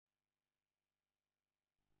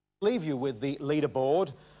Leave you with the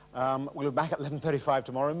leaderboard. We'll be back at 11:35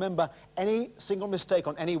 tomorrow. Remember, any single mistake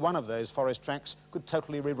on any one of those forest tracks could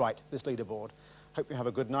totally rewrite this leaderboard. Hope you have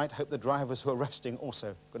a good night. Hope the drivers who are resting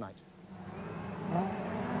also. Good night.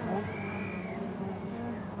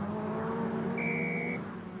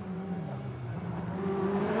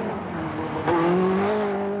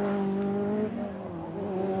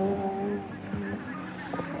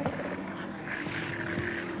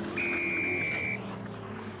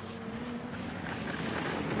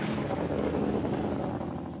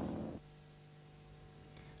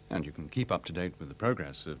 And you can keep up to date with the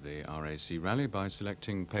progress of the RAC rally by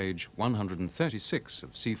selecting page 136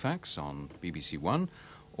 of CFAX on BBC One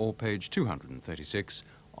or page 236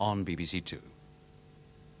 on BBC Two.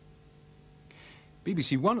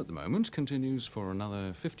 BBC One at the moment continues for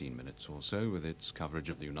another 15 minutes or so with its coverage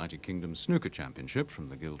of the United Kingdom Snooker Championship from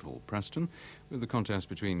the Guildhall, Preston, with the contest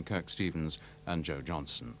between Kirk Stevens and Joe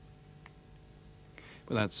Johnson.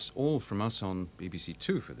 Well, that's all from us on BBC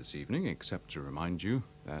Two for this evening, except to remind you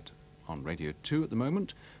that on Radio 2 at the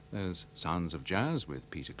moment, there's Sounds of Jazz with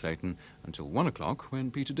Peter Clayton until 1 o'clock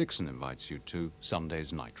when Peter Dixon invites you to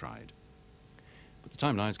Sunday's Night Ride. But the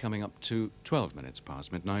time now is coming up to 12 minutes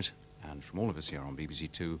past midnight, and from all of us here on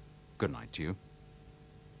BBC Two, good night to you.